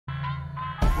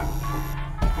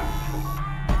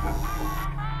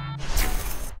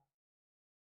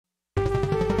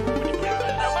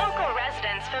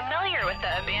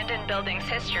building's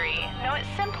history, know it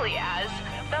simply as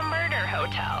the Murder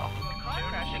Hotel.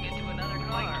 Crashing into another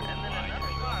car, and then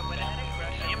another car went ahead and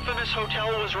crashed. The infamous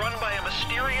hotel was run by a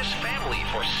mysterious family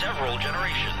for several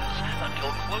generations,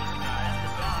 until close time.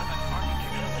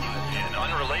 In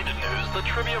unrelated news, the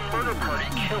Trivia Murder Party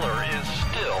killer is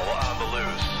still on the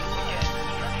loose.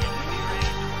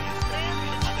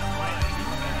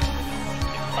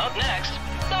 Up next...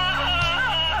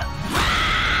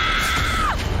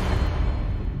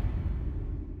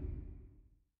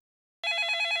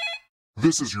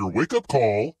 This is your wake-up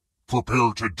call.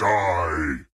 Prepare to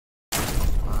die.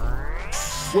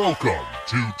 Welcome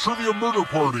to Trivia Murder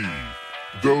Party.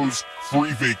 Those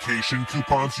free vacation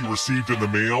coupons you received in the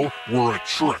mail were a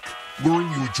trick,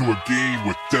 luring you into a game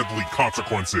with deadly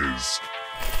consequences.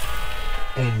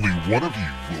 Only one of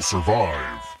you will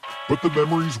survive, but the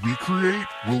memories we create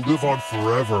will live on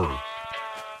forever.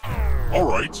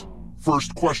 Alright,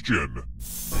 first question.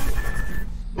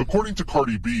 According to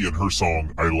Cardi B in her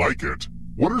song, I Like It,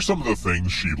 what are some of the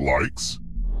things she likes?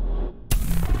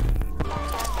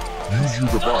 Use your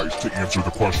device to answer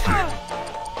the question.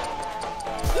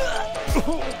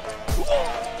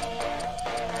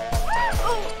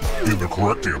 And the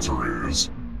correct answer is...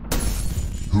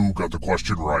 Who got the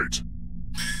question right?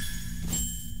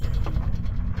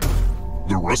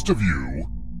 The rest of you,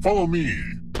 follow me.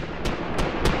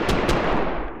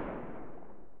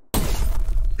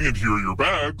 And here are your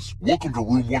bags. Welcome to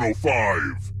room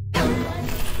 105.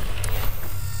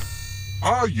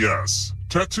 Ah yes,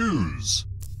 tattoos.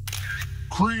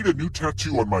 Create a new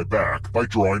tattoo on my back by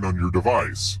drawing on your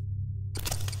device.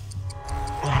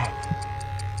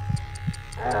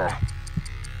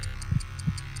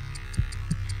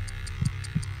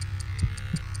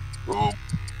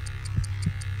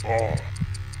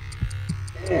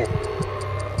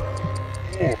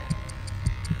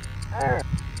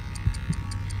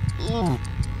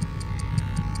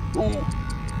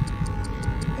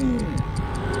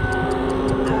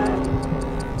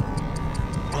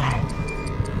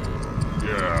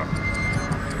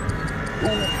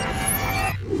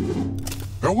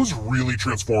 That was really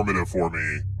transformative for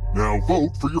me. Now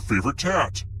vote for your favorite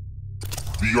tat.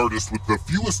 The artist with the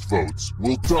fewest votes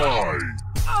will die.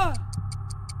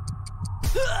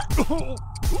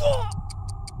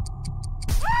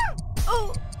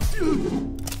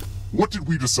 What did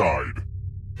we decide?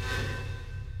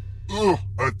 Ugh,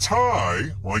 a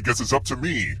tie? Well, I guess it's up to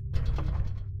me.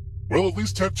 Well, at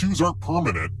least tattoos aren't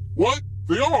permanent. What?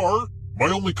 They are? My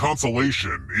only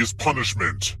consolation is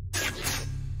punishment.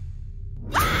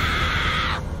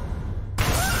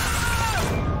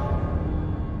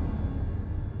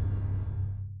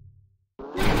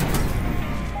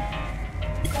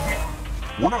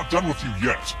 We're not done with you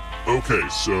yet. Okay,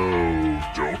 so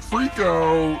don't freak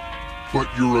out. But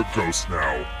you're a ghost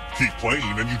now. Keep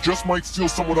playing and you just might steal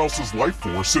someone else's life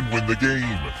force and win the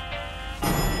game.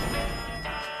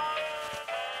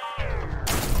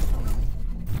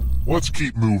 Let's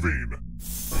keep moving.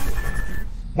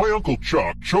 My Uncle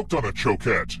Chuck choked on a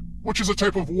choquette, which is a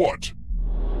type of what?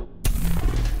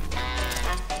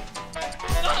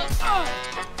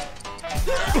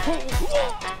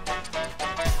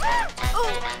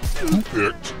 Who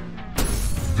picked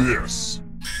this?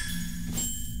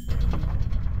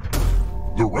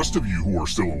 The rest of you who are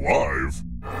still alive,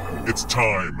 it's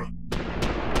time.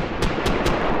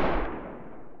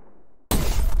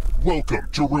 Welcome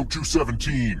to room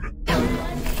 217.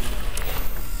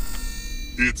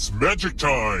 It's magic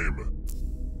time.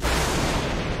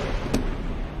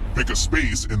 Pick a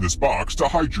space in this box to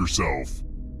hide yourself.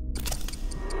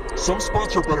 Some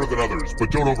spots are better than others,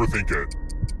 but don't overthink it.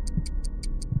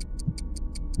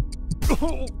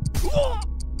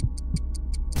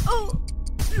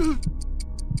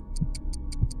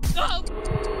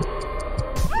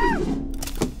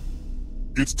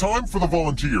 It's time for the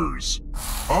volunteers.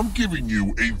 I'm giving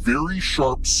you a very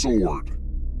sharp sword.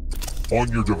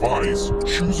 On your device,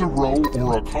 choose a row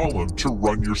or a column to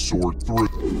run your sword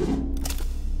through.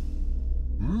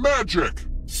 Magic!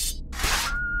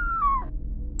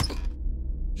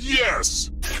 Yes!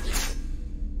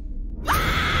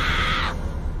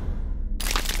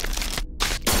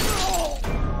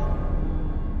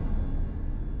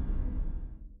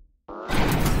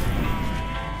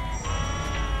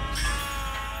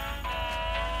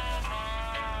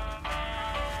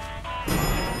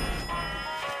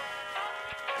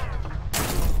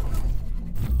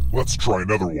 Let's try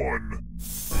another one.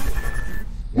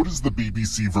 What is the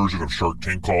BBC version of Shark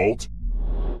Tank called?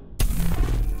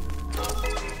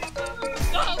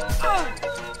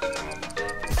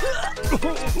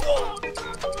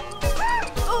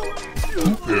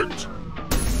 Who picked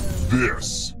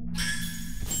this?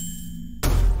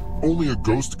 Only a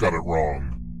ghost got it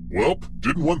wrong. Welp,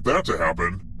 didn't want that to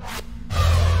happen.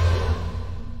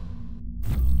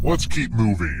 Let's keep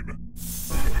moving.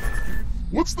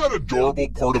 What's that adorable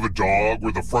part of a dog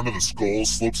where the front of the skull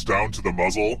slopes down to the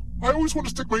muzzle? I always want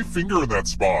to stick my finger in that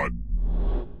spot.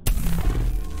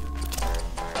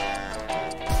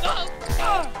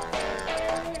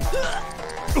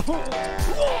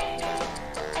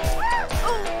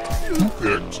 Who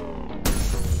picked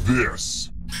this?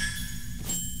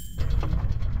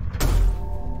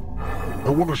 I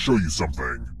want to show you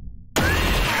something.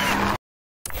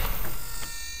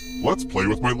 Let's play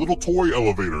with my little toy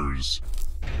elevators.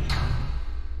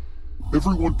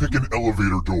 Everyone pick an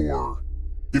elevator door.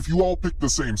 If you all pick the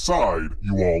same side,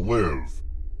 you all live.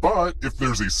 But if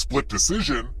there's a split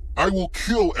decision, I will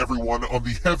kill everyone on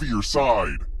the heavier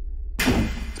side.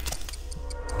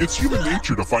 It's human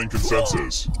nature to find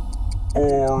consensus.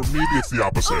 Or maybe it's the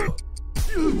opposite.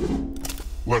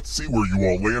 Let's see where you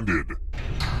all landed.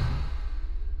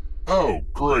 Oh,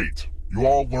 great. You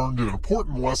all learned an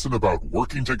important lesson about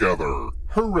working together.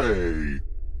 Hooray!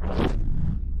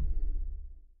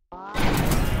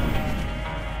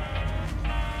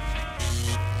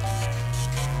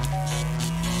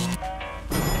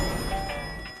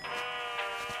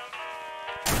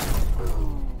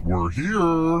 We're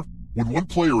here! When one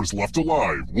player is left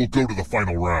alive, we'll go to the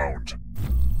final round.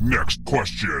 Next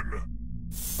question.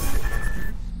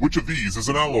 Which of these is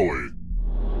an alloy?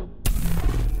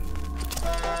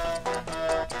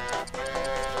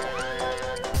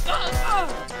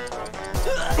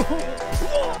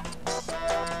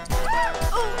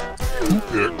 Who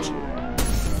picked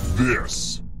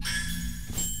this?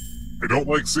 I don't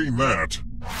like seeing that.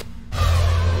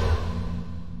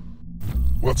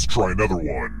 Let's try another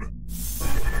one.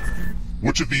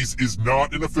 Which of these is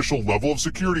not an official level of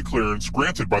security clearance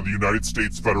granted by the United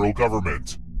States federal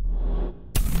government?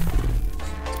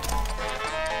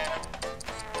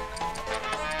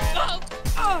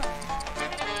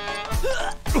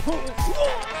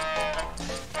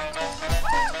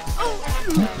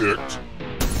 Who picked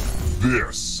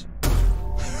this?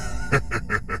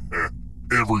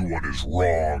 Everyone is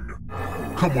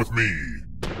wrong. Come with me.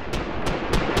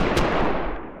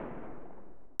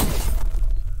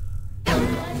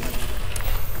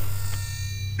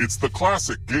 It's the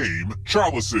classic game,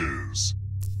 Chalices.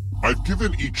 I've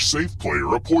given each safe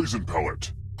player a poison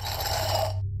pellet.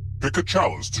 Pick a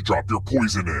chalice to drop your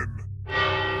poison in.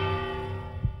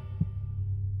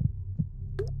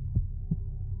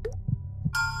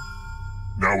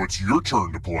 Now it's your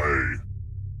turn to play.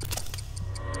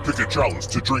 Pick a chalice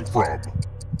to drink from.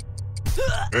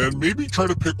 And maybe try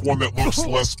to pick one that looks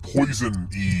less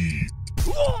poison-y.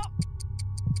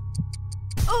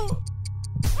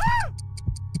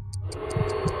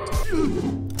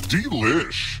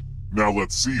 Delish! Now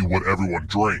let's see what everyone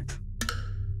drank.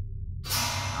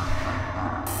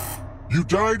 You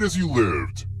died as you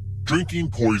lived,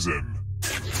 drinking poison.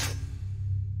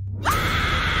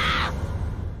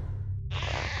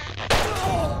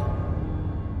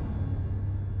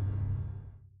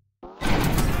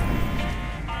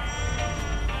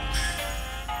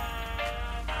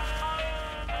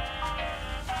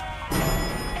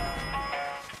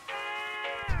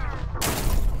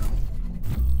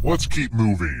 Let's keep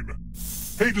moving.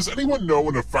 Hey, does anyone know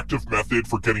an effective method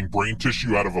for getting brain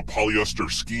tissue out of a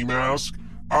polyester ski mask?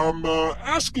 I'm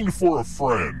asking for a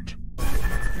friend.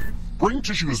 Brain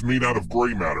tissue is made out of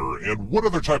gray matter, and what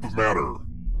other type of matter?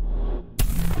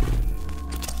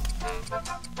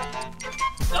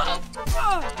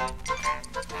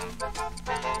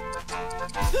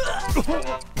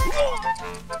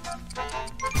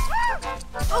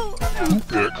 Who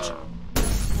picked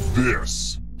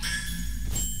this?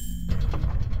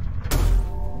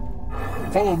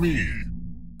 Follow me.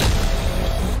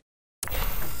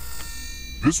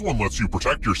 This one lets you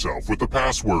protect yourself with a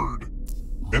password.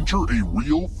 Enter a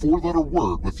real 4-letter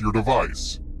word with your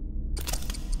device.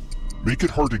 Make it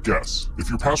hard to guess. If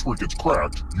your password gets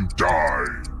cracked, you die.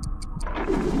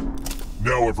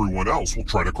 Now everyone else will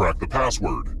try to crack the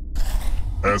password.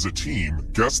 As a team,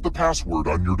 guess the password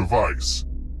on your device.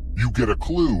 You get a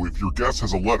clue if your guess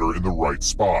has a letter in the right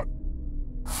spot.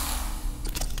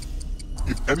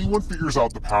 If anyone figures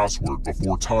out the password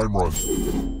before time runs,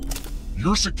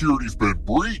 your security's been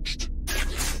breached.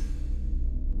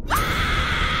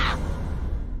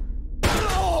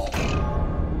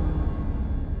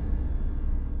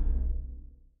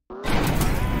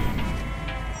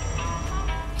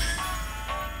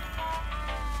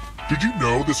 Did you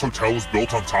know this hotel was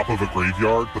built on top of a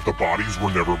graveyard, but the bodies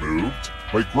were never moved?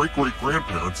 My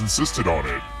great-great-grandparents insisted on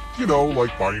it. You know,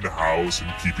 like buying a house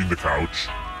and keeping the couch.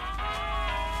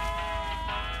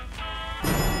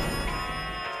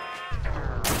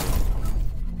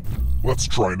 Let's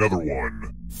try another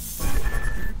one.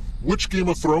 Which Game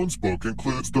of Thrones book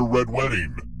includes the Red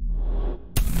Wedding?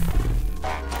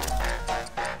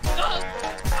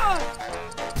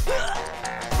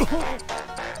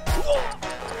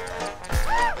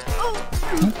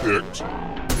 Who picked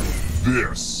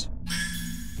this?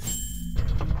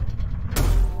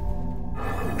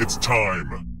 It's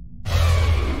time.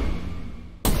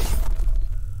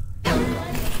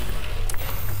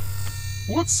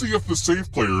 Let's see if the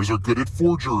safe players are good at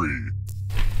forgery.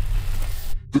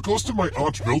 The ghost of my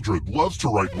Aunt Mildred loves to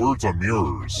write words on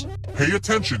mirrors. Pay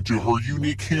attention to her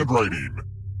unique handwriting.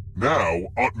 Now,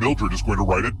 Aunt Mildred is going to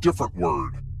write a different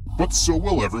word, but so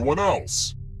will everyone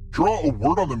else. Draw a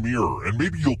word on the mirror and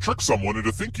maybe you'll trick someone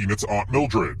into thinking it's Aunt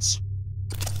Mildred's.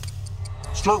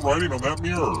 Start writing on that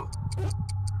mirror.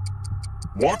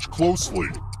 Watch closely.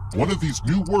 One of these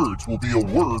new words will be a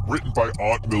word written by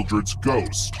Aunt Mildred's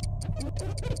ghost.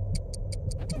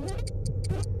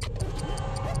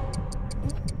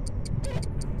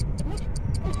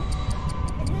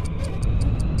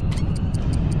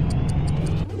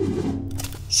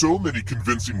 So many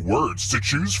convincing words to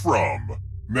choose from.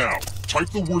 Now, type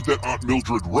the word that Aunt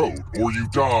Mildred wrote, or you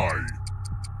die.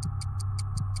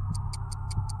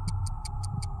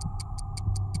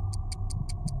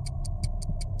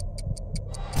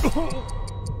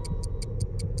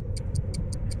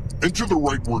 Enter the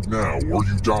right word now, or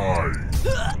you die.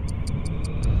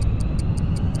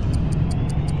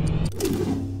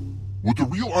 Would the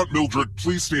real Aunt Mildred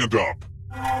please stand up?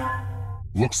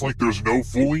 Looks like there's no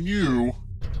fooling you.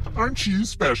 Aren't you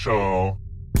special?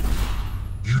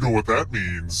 You know what that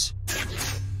means.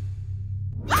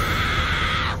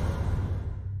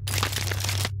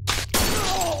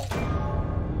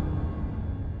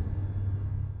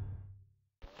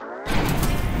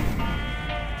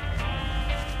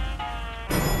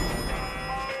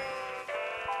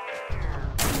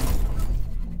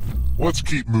 Let's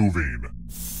keep moving.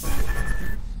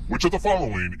 Which of the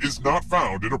following is not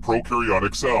found in a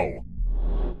prokaryotic cell?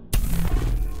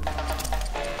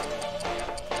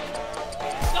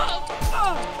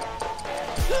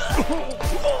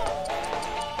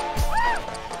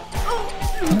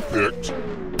 Who picked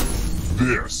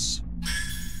this?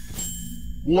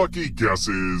 Lucky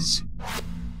guesses.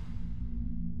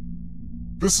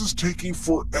 This is taking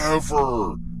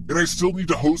forever, and I still need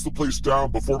to hose the place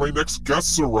down before my next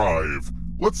guests arrive.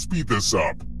 Let's speed this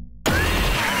up.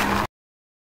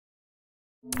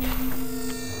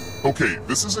 Okay,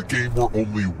 this is a game where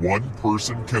only one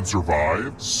person can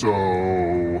survive, so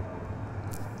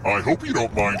I hope you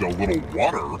don't mind a little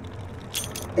water.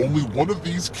 Only one of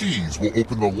these keys will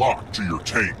open the lock to your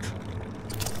tank.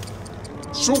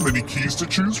 So many keys to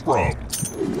choose from.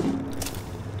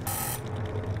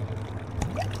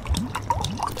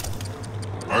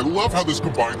 I love how this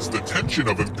combines the tension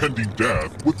of impending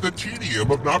death with the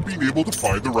tedium of not being able to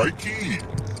find the right key.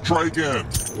 Try again.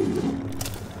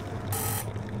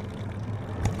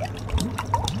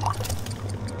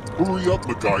 Hurry up,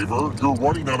 MacGyver. You're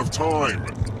running out of time.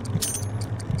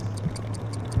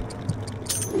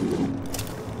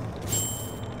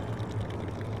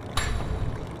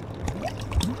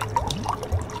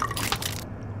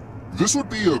 This would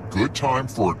be a good time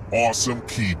for an awesome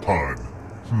key pun.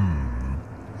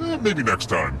 Maybe next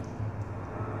time.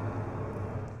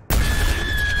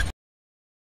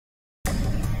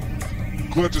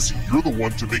 Glad to see you're the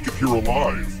one to make it here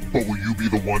alive, but will you be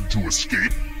the one to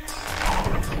escape?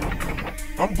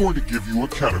 I'm going to give you a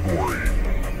category.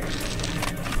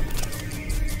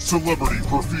 Celebrity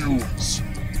perfumes.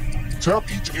 Tap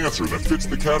each answer that fits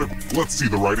the category. Let's see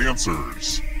the right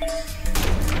answers.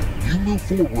 You move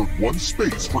forward one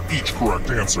space for each correct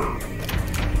answer.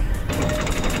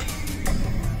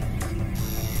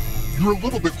 You're a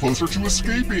little bit closer to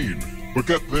escaping. But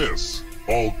get this,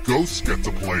 all ghosts get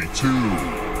to play too.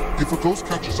 If a ghost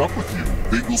catches up with you,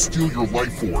 they will steal your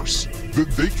life force. Then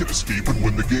they can escape and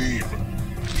win the game.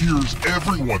 Here's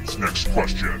everyone's next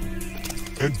question.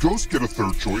 And ghosts get a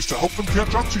third choice to help them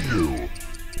catch up to you.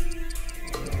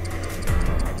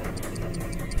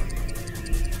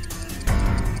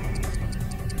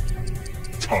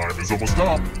 Time is almost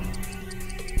up.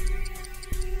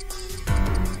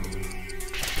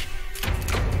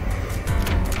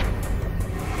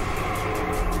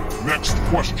 Next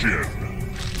question.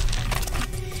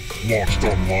 Launched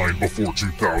online before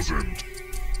 2000.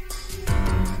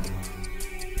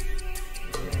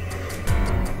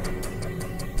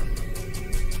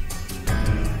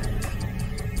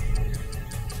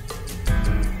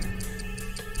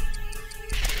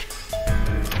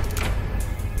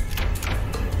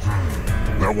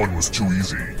 That one was too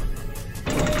easy.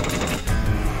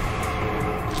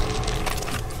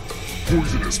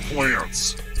 poisonous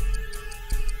plants.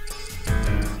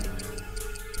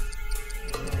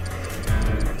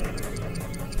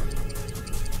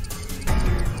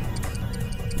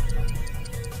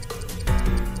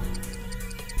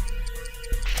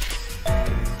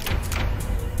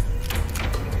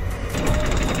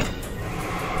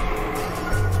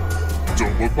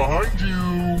 Don't look behind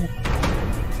you.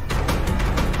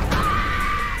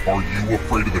 Are you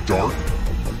afraid of the dark?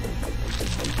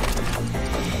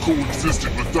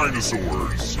 Coexisting with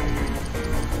dinosaurs.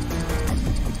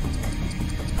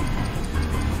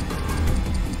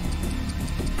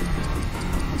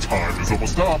 Time is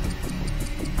almost up.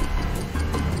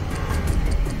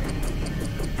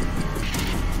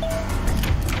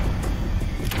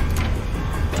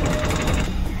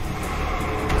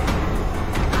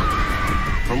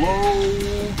 Hello,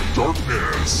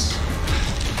 darkness.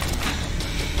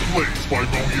 Plays by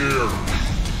Moliere.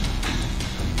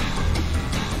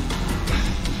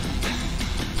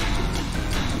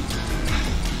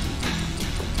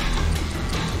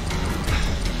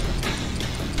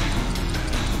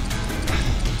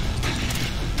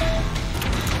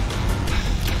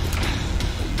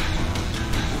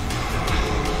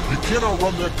 You cannot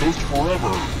run that ghost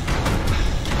forever.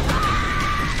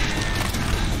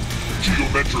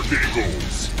 Geometric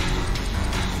angles.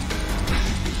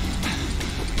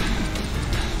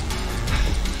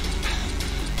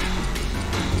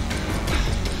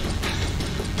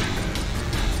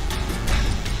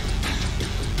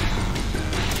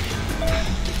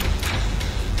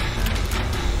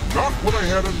 Not what I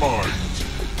had in mind.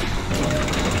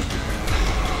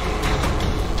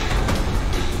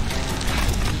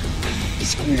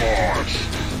 Squash.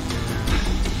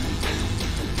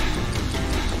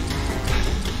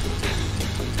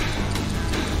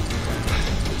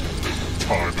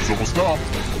 Time is almost up.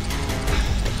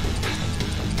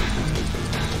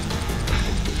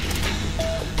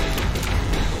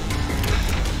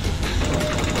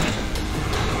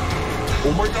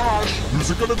 Oh my gosh, who's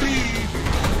it gonna be?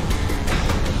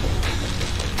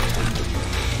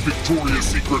 Victoria's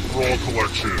Secret Brawl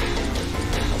Collection.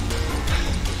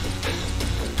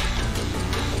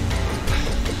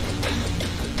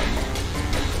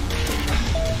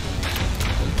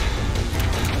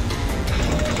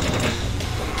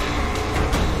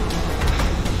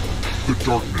 The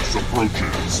darkness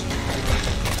approaches.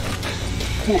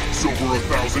 Books over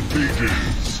 1,000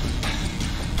 pages.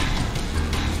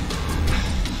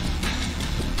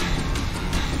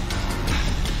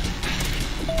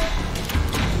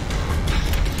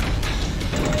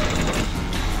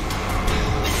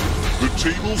 The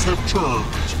tables have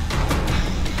turned.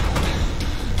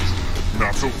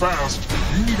 Not so fast.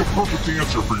 You need a perfect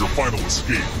answer for your final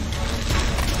escape.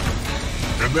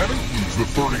 And that includes the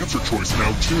third answer choice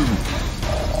now, too.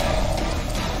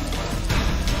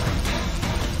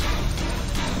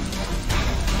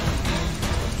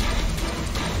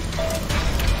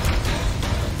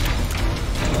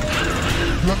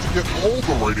 You have to get all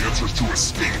the right answers to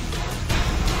escape.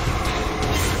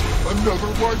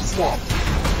 Another life swap.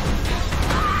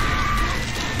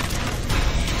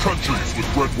 Countries with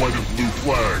red, white, and blue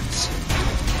flags.